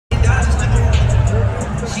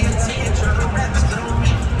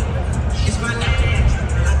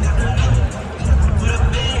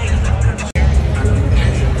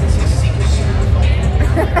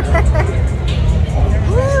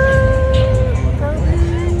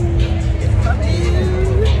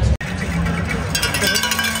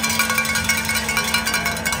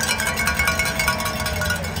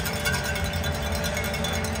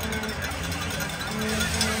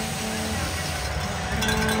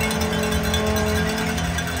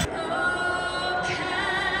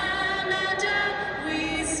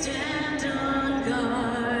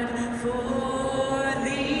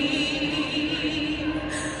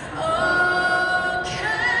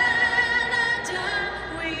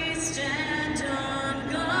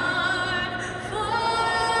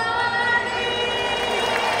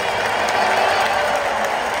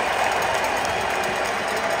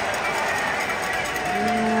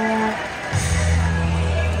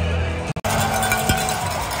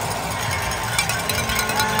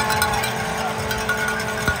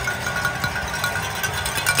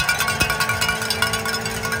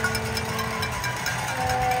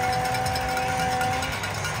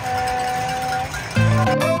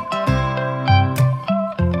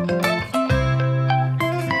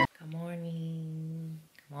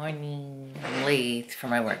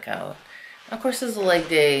my workout. Of course, this is a leg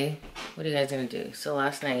day. What are you guys gonna do? So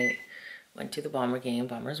last night, went to the Bomber game.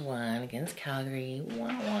 Bombers won against Calgary.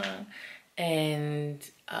 And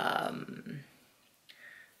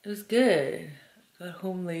it was good. Got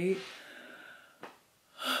home late.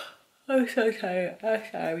 I'm so tired. I'm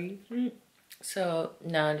sorry. So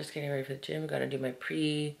now I'm just getting ready for the gym. Gotta do my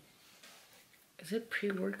is it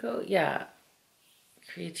pre-workout? Yeah.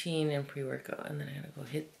 Creatine and pre-workout. And then I'm gonna go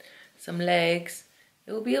hit some legs.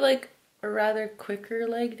 It will be like a rather quicker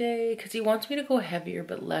leg day because he wants me to go heavier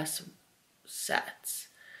but less sets.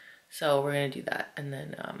 So we're gonna do that. And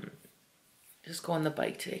then just go on the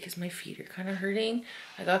bike today because my feet are kind of hurting.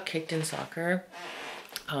 I got kicked in soccer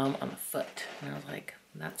on the foot. And I was like,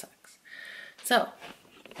 that sucks. So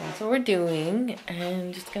that's what we're doing. And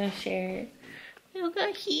I'm just gonna share. Look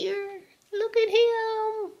at here. Look at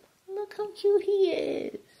him. Look how cute he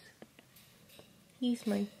is. He's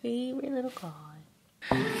my favorite little guy.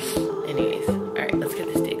 Anyways, all right, let's get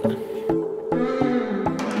this day going.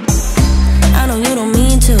 I know you don't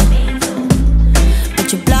mean to,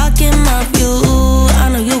 but you're blocking my view. I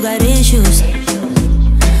know you got issues,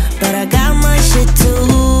 but I got my shit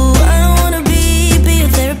too. I don't wanna be your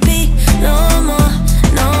therapy no more,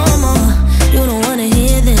 no more. You don't wanna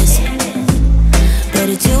hear this, but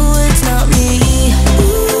it's you, it's not me.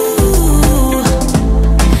 Ooh,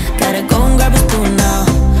 gotta go and grab a spoon now.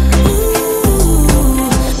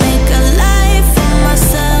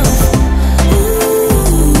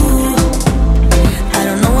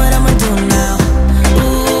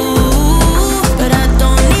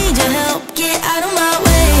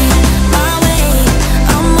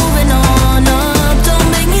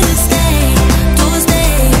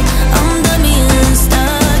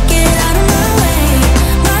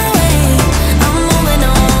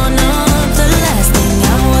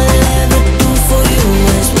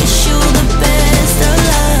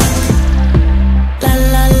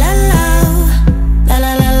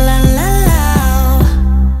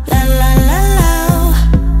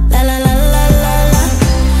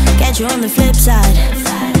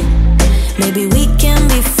 Maybe we can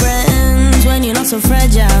be friends when you're not so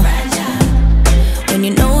fragile. When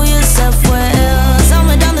you know yourself well,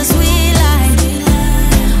 somewhere down the sweet line.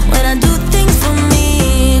 When I do things for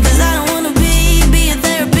me, cause I don't wanna be your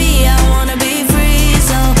therapy, I wanna be free.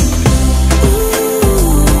 So,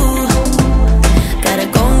 ooh, gotta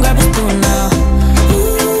go and grab a spoon now.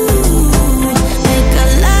 Ooh, make a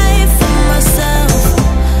life for myself.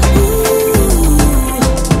 Ooh,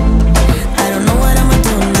 I don't know what I'ma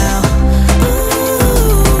do now.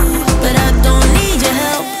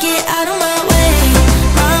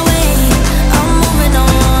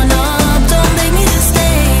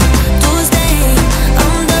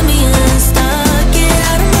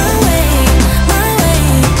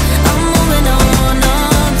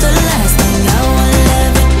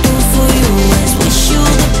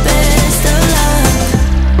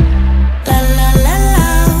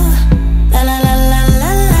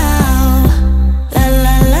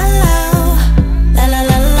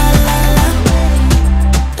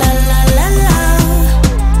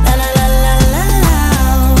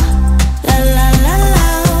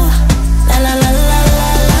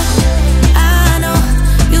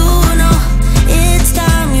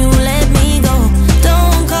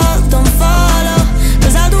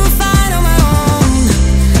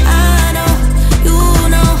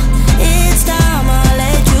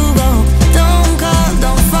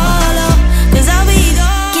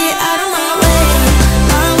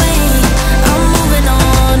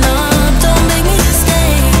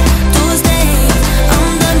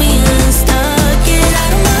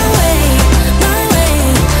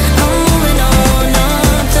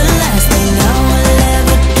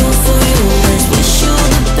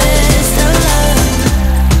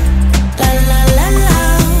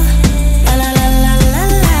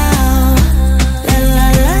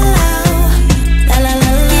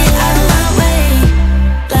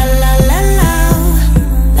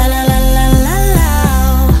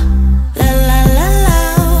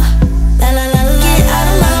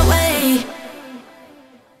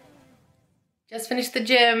 Just finished the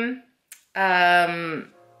gym. It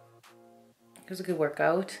was a good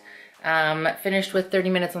workout. Finished with 30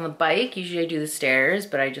 minutes on the bike. Usually I do the stairs,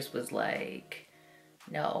 but I just was like,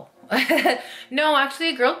 no. No, actually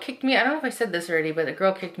a girl kicked me. I don't know if I said this already, but a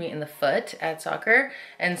girl kicked me in the foot at soccer.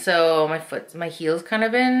 And so my heel's kind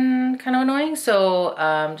of been annoying. So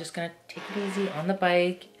I'm just gonna take it easy on the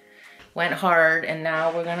bike. Went hard, and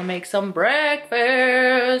now we're gonna make some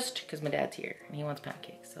breakfast because my dad's here and he wants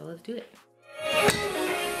pancakes. So let's do it.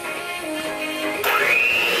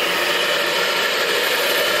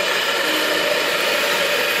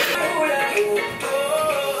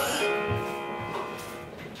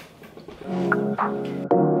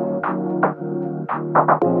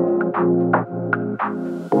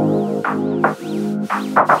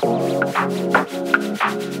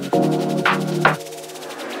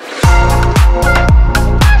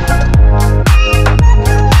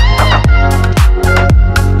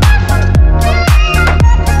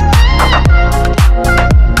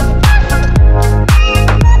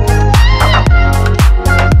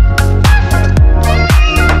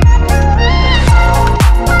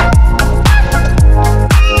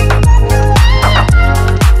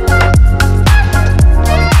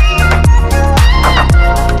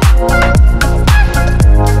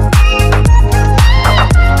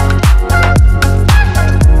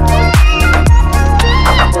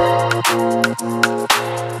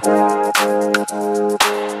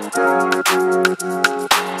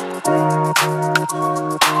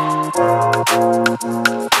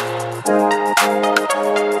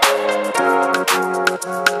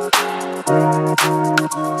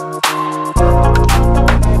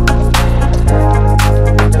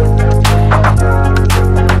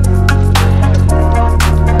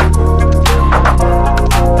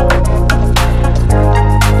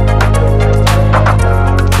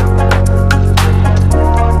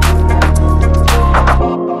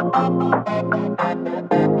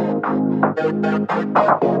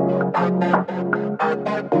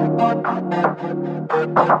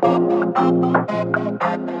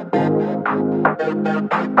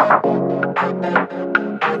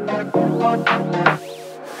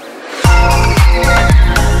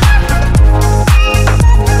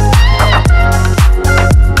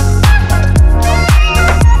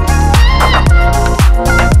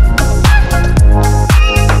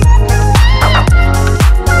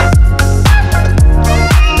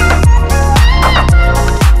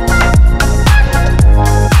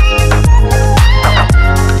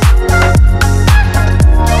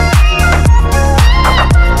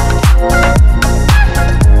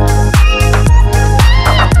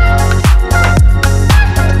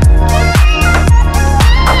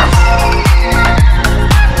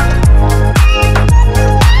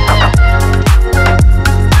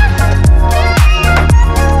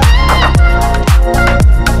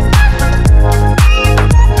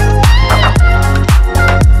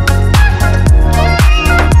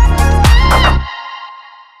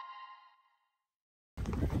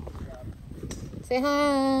 Say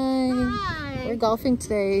hi. Hi. We're golfing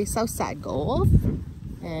today, Southside Golf,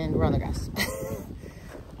 and we're on the grass.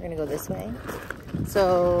 We're gonna go this way.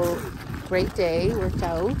 So, great day, worked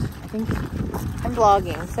out. I think I'm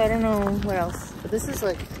vlogging, so I don't know what else. But this is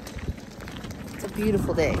like, it's a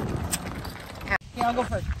beautiful day. Yeah, I'll go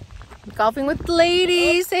first. Golfing with the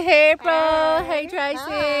ladies. Say hey, bro. Hey, Tracey.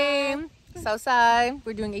 Hi. Southside.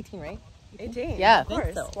 We're doing 18, right? 18? Yeah. Of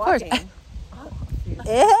course. Of course.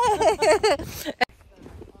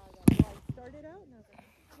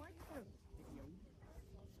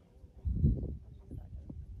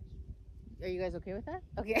 Are you guys okay with that?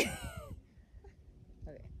 Okay.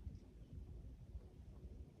 Okay.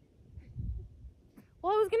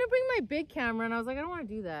 Well, I was gonna bring my big camera and I was like, I don't want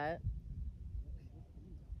to do that.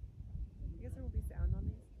 I guess there will be sound on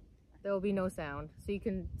these. There will be no sound, so you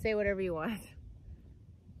can say whatever you want.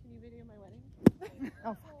 Can you video my wedding?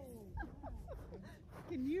 Oh.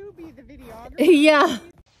 Can you be the videographer? Yeah.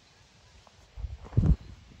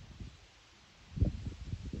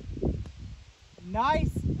 Nice.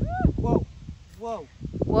 Whoa. Whoa.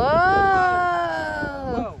 Whoa.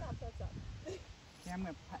 Whoa. Yeah, I'm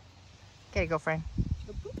gonna putt. Okay, go, friend.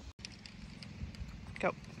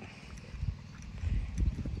 Go.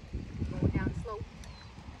 Go down slow.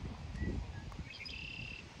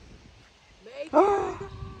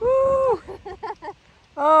 Woo.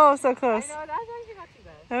 Oh, so close. I know, that's actually not too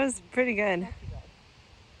bad. That was pretty good.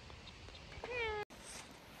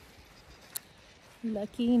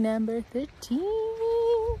 Lucky number 13.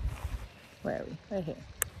 Where are we? Right here.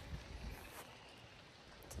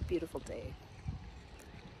 It's a beautiful day.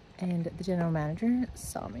 And the general manager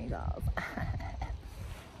saw me golf.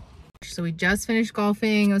 So we just finished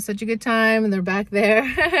golfing. It was such a good time, and they're back there.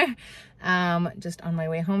 Just on my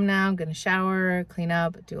way home now. I'm gonna shower, clean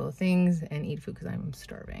up, do all the things, and eat food because I'm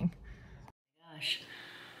starving. Gosh.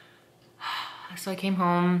 So I came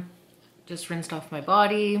home, just rinsed off my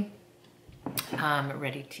body.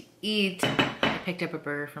 Ready to eat. I picked up a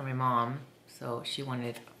burger for my mom, so she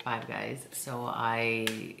wanted Five Guys, so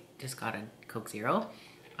I just got a Coke Zero.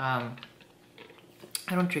 I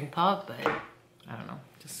don't drink pop, but I don't know,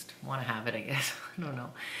 just want to have it, I guess. I don't know.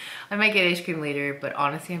 I might get ice cream later, but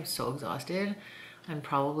honestly, I'm so exhausted. I'm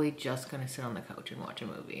probably just gonna sit on the couch and watch a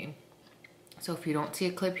movie. So if you don't see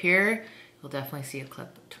a clip here, you'll definitely see a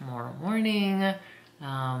clip tomorrow morning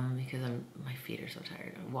because my feet are so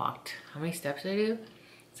tired. I walked, how many steps did I do?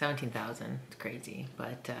 17,000, it's crazy.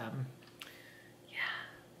 But yeah,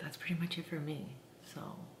 that's pretty much it for me. So,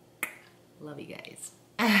 love you guys.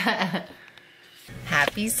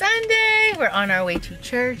 Happy Sunday! We're on our way to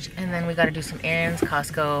church, and then we gotta do some errands,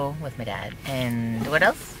 Costco with my dad. And what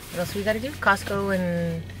else? What else do we gotta do? Costco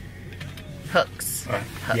and Hooks.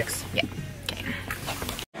 Hooks, yeah. Okay.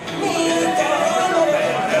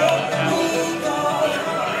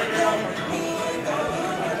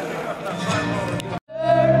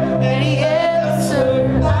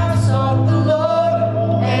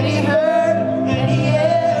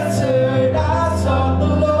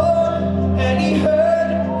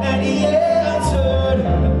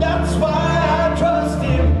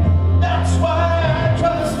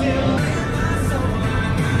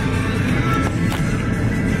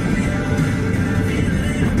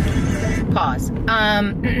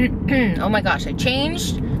 Oh my gosh, I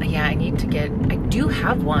changed. Yeah, I do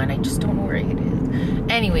have one. I just don't know where it is.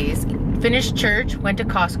 Anyways, finished church, went to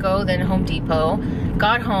Costco, then Home Depot,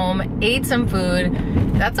 got home, ate some food.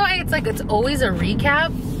 That's why it's like, it's always a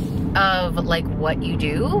recap of like what you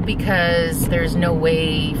do, because there's no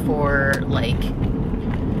way for like,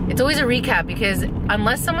 it's always a recap, because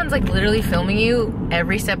unless someone's like literally filming you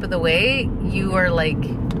every step of the way, you are like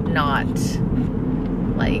not,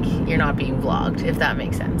 like you're not being vlogged, if that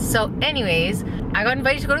makes sense. So anyways, I got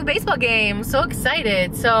invited to go to the baseball game. So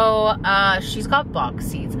excited. So she's got box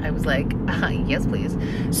seats. I was like, yes please.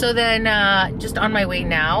 So then just on my way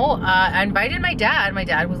now, I invited my dad. My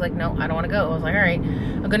dad was like, no, I don't want to go. I was like, all right,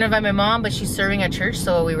 I'm gonna invite my mom, but she's serving at church.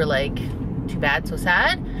 So we were like, too bad, so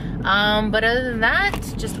sad. But other than that,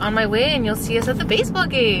 just on my way, and you'll see us at the baseball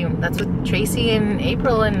game. That's with Tracy and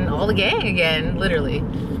April and all the gang again, literally.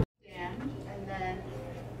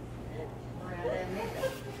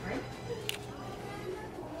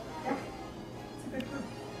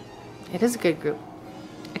 It is a good group.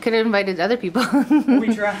 I could have invited other people.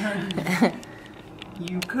 We tried.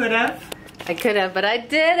 You could have. I could have, but I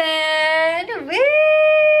didn't.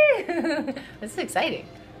 Whee! This is exciting. Do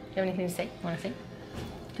you have anything to say? Want to say? Do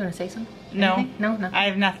you want to say something? No. Anything? No, no. I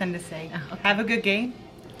have nothing to say. Oh, okay. Have a good game.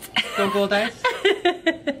 Go Gold Eyes.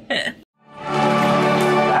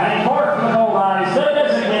 Batting fourth for the Gold Eyes, the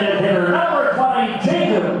designated hitter, number 20,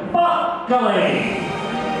 Jacob Buckley.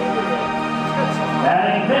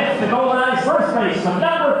 Batting fifth, the Gold Eyes first baseman,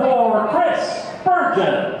 number 4, Chris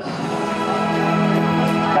Burgess.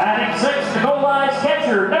 Batting sixth, the Gold Eyes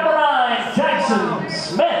catcher, number 9, Jackson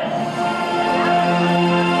Smith.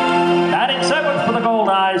 Batting seventh for the Gold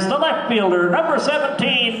Eyes, the left fielder, number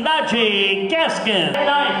 17, Najee Gaskin.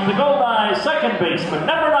 Ninth, the Gold Eyes second baseman,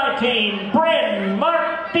 number 19, Bryn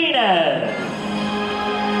Martinez.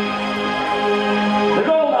 The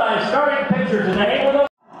Gold Eyes starting pitcher today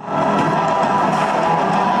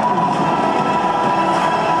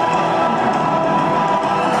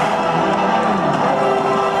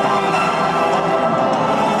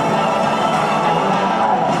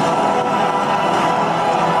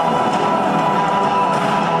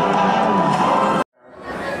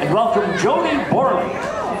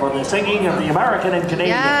with a singing of the American and Canadian.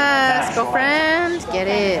 Yes, go friends, get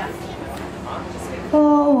it.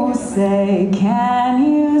 Oh, say, can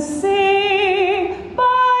you see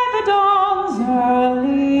by the dawn's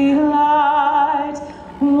early light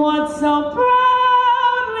what so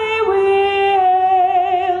proudly we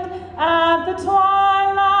hailed at the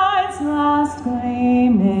twilight's last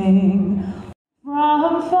gleaming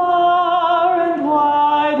from far and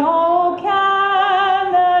wide, oh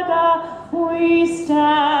Canada, we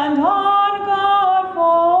stand on guard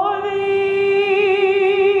for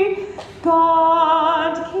thee.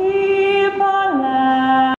 God keep our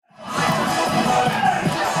land.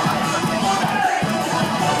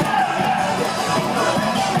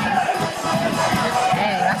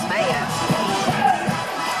 Hey, that's fire.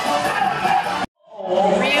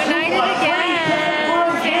 Reunited again.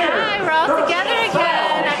 Say hi, we're all together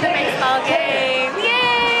again at the baseball game.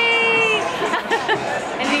 Yay!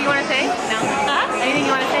 Anything you want to say? No. Anything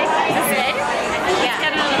you want to say?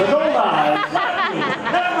 Yeah. the Gold Eyes,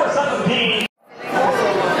 number 17.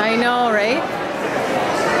 I know, right?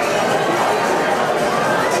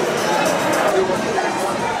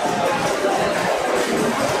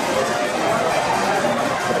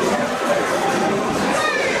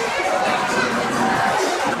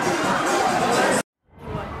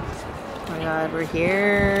 Oh my God, we're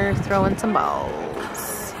here throwing some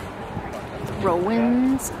balls.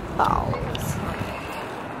 Throwing some balls.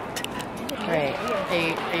 Right.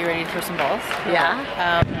 Are you ready to throw some balls?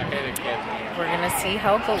 Yeah. we're gonna see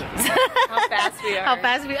how it goes. How fast we are. How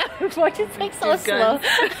fast we are. Watch, it's like so slow.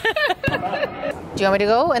 Do you want me to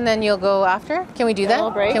go and then you'll go after? Can we do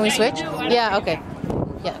that? break? Can we switch? Yeah, okay.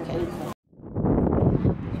 Yeah, okay.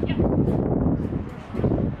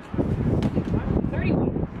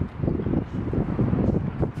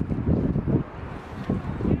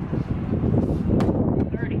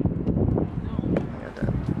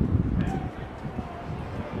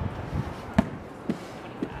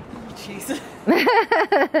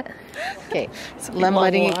 Okay, so I'm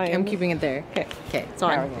letting it, I'm keeping it there. Okay, okay, It's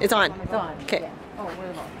on. It's on. It's on. Okay. Yeah. Oh,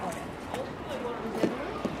 where's the ball? Okay.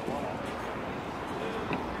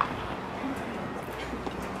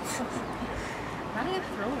 How do you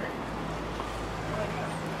throw it?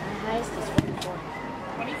 The highest is 44.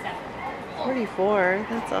 27. 44.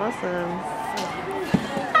 That's awesome.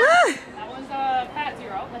 That one's a fat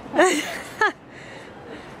zero.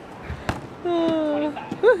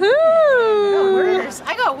 Woohoo!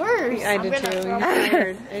 I got worse. I did too. You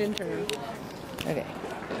tired. I didn't turn around. Okay.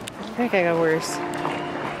 I think I got worse.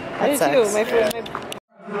 I did too. My first.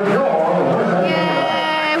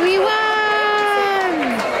 Yeah, we won!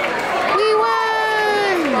 We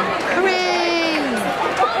won! Hooray!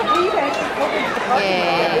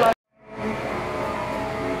 Yay!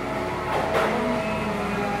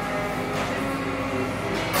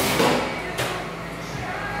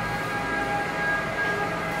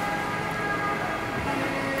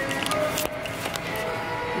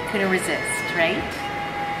 Couldn't resist, right?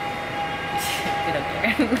 Get up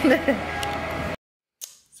there.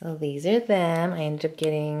 So these are them. I ended up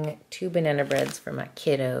getting 2 banana breads for my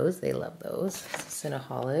kiddos. They love those.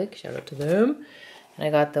 Cinnaholic, shout out to them. And I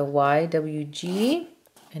got the YWG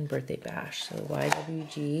and birthday bash. So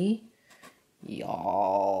YWG,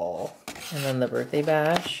 y'all. And then the birthday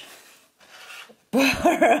bash.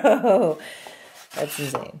 Bro, that's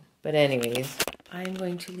insane. But anyways, I'm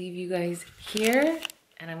going to leave you guys here.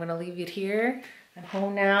 And I'm gonna leave it here. I'm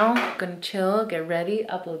home now, I'm gonna chill, get ready,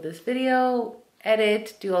 upload this video,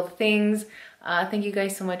 edit, do all the things. Thank you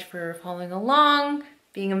guys so much for following along,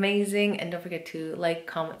 being amazing, and don't forget to like,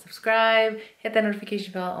 comment, subscribe, hit that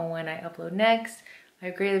notification bell on when I upload next.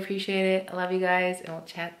 I greatly appreciate it. I love you guys, and we'll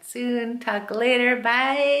chat soon. Talk later,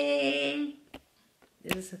 bye.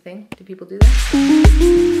 Is this a thing? Do people do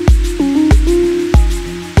that?